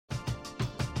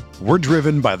We're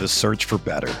driven by the search for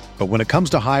better. But when it comes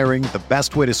to hiring, the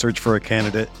best way to search for a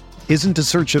candidate isn't to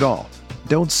search at all.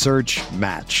 Don't search,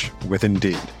 match with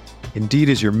Indeed. Indeed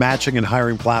is your matching and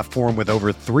hiring platform with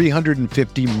over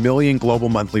 350 million global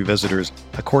monthly visitors,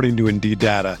 according to Indeed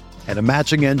data, and a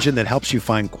matching engine that helps you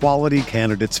find quality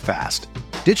candidates fast.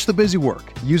 Ditch the busy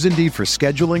work. Use Indeed for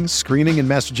scheduling, screening, and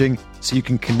messaging so you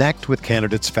can connect with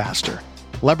candidates faster.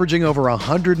 Leveraging over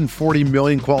 140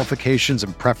 million qualifications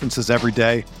and preferences every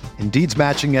day, Indeed's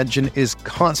matching engine is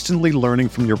constantly learning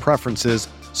from your preferences,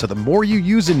 so the more you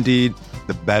use Indeed,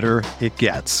 the better it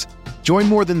gets. Join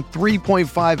more than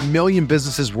 3.5 million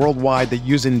businesses worldwide that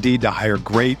use Indeed to hire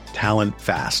great talent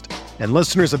fast. And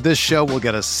listeners of this show will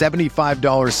get a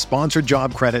 $75 sponsored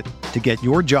job credit to get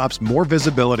your jobs more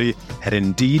visibility at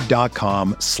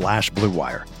Indeed.com/Blue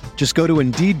Wire. Just go to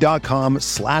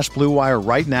Indeed.com/Blue Wire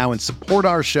right now and support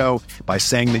our show by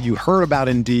saying that you heard about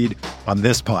Indeed on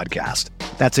this podcast.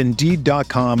 That's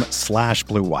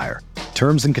Indeed.com/Blue Wire.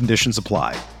 Terms and conditions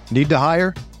apply. Need to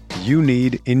hire? You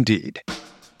need Indeed.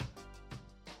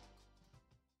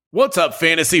 What's up,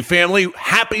 fantasy family?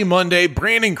 Happy Monday.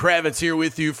 Brandon Kravitz here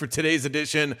with you for today's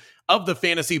edition of the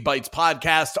Fantasy Bites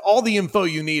podcast. All the info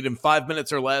you need in 5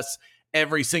 minutes or less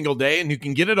every single day, and you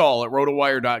can get it all at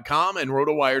rotowire.com and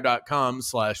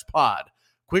rotowire.com/pod.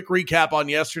 Quick recap on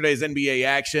yesterday's NBA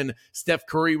action. Steph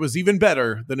Curry was even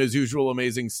better than his usual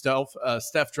amazing self.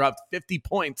 Steph dropped 50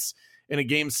 points in a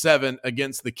Game 7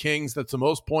 against the Kings. That's the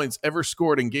most points ever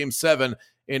scored in Game 7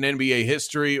 in NBA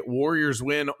history. Warriors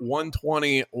win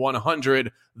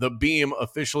 120-100. The beam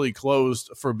officially closed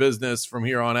for business from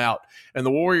here on out. And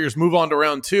the Warriors move on to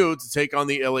round 2 to take on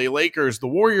the LA Lakers. The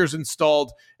Warriors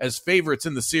installed as favorites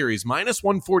in the series, minus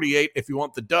 148 if you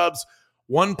want the Dubs,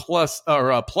 plus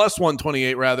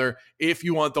 128 rather if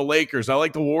you want the Lakers. I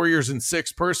like the Warriors in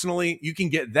 6 personally. You can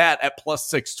get that at plus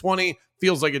 620.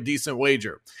 Feels like a decent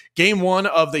wager. Game 1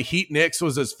 of the Heat Knicks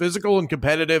was as physical and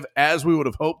competitive as we would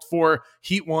have hoped for.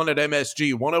 Heat won at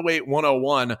MSG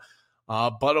 108-101,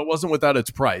 but it wasn't without its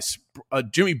price.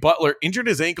 Jimmy Butler injured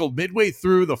his ankle midway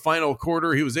through the final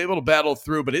quarter. He was able to battle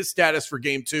through, but his status for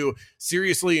Game 2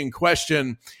 seriously in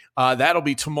question. That'll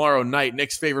be tomorrow night.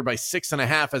 Knicks favored by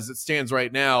 6.5 as it stands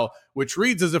right now, which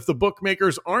reads as if the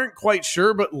bookmakers aren't quite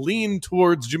sure, but lean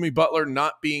towards Jimmy Butler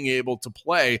not being able to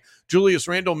play. Julius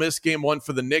Randle missed Game 1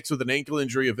 for the Knicks with an ankle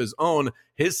injury of his own.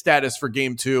 His status for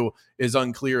Game 2 is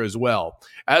unclear as well.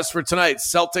 As for tonight,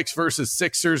 Celtics versus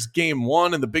Sixers, Game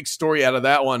 1, and the big story out of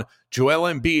that one, Joel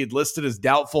Embiid listed as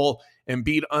doubtful.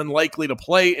 Embiid unlikely to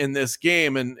play in this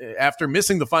game, and after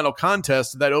missing the final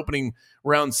contest, that opening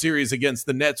round series against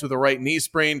the Nets with a right knee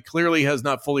sprain, clearly has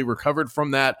not fully recovered from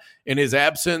that. In his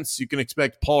absence, you can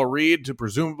expect Paul Reed to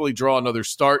presumably draw another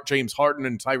start. James Harden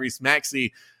and Tyrese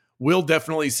Maxey will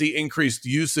definitely see increased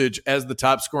usage as the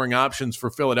top scoring options for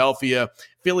Philadelphia.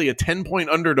 Philly, a 10-point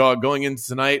underdog going into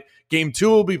tonight. Game 2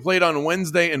 will be played on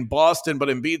Wednesday in Boston, but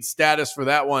Embiid's status for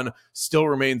that one still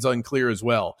remains unclear as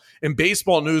well. In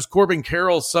baseball news, Corbin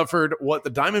Carroll suffered what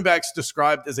the Diamondbacks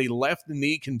described as a left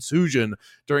knee contusion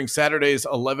during Saturday's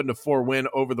 11-4 win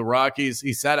over the Rockies.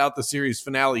 He sat out the series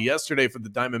finale yesterday for the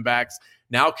Diamondbacks.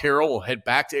 Now Carroll will head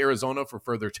back to Arizona for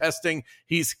further testing.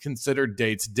 He's considered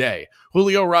day-to-day.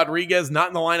 Julio Rodriguez not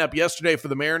in the lineup yesterday for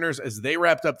the Mariners as they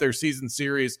wrapped up their season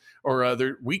series, or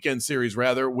their weekend series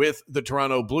rather, with the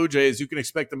Toronto Blue Jays. You can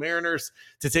expect the Mariners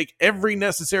to take every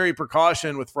necessary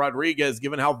precaution with Rodriguez,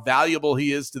 given how valuable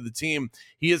he is to the team.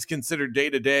 He is considered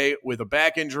day-to-day with a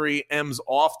back injury. M's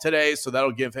off today, so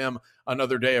that'll give him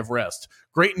another day of rest.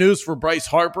 Great news for Bryce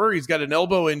Harper. He's got an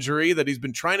elbow injury that he's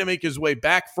been trying to make his way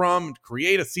back from,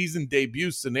 create a season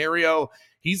debut scenario.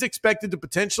 He's expected to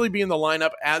potentially be in the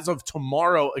lineup as of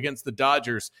tomorrow against the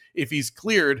Dodgers. If he's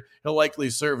cleared, he'll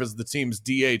likely serve as the team's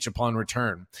DH upon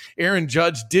return. Aaron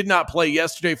Judge did not play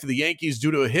yesterday for the Yankees due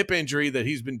to a hip injury that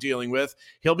he's been dealing with.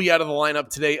 He'll be out of the lineup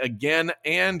today again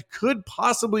and could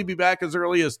possibly be back as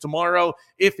early as tomorrow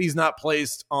if he's not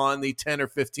placed on the 10 or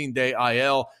 15-day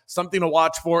IL. Something to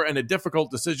watch for and a difficult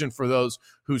decision for those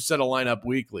who set a lineup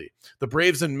weekly. The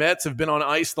Braves and Mets have been on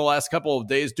ice the last couple of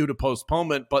days due to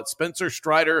postponement, but Spencer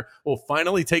Strider will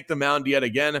finally take the mound yet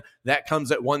again. That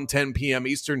comes at 1:10 p.m.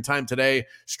 Eastern time today.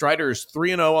 Strider is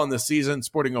 3-0 on the season,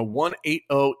 sporting a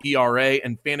 1.80 ERA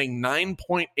and fanning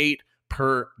 9.8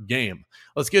 per game.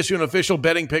 Let's get you an official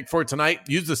betting pick for tonight.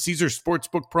 Use the Caesars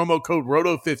Sportsbook promo code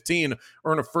ROTO15.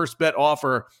 Earn a first bet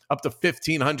offer up to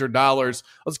 $1,500.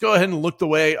 Let's go ahead and look the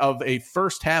way of a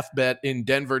first half bet in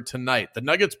Denver tonight. The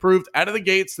Nuggets proved out of the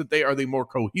gates that they are the more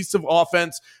cohesive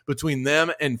offense between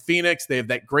them and Phoenix. They have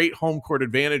that great home court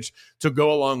advantage to go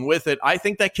along with it. I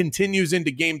think that continues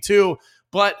into game 2,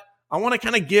 but I want to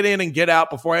kind of get in and get out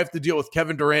before I have to deal with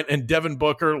Kevin Durant and Devin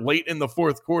Booker late in the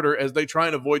fourth quarter as they try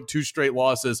and avoid 2 straight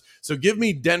losses. So give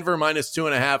me Denver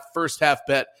 -2.5 first half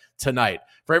bet tonight.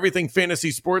 For everything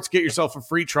fantasy sports, get yourself a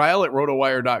free trial at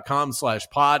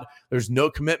rotowire.com/pod. There's no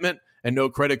commitment and no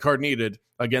credit card needed.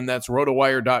 Again, that's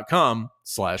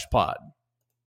rotowire.com/pod.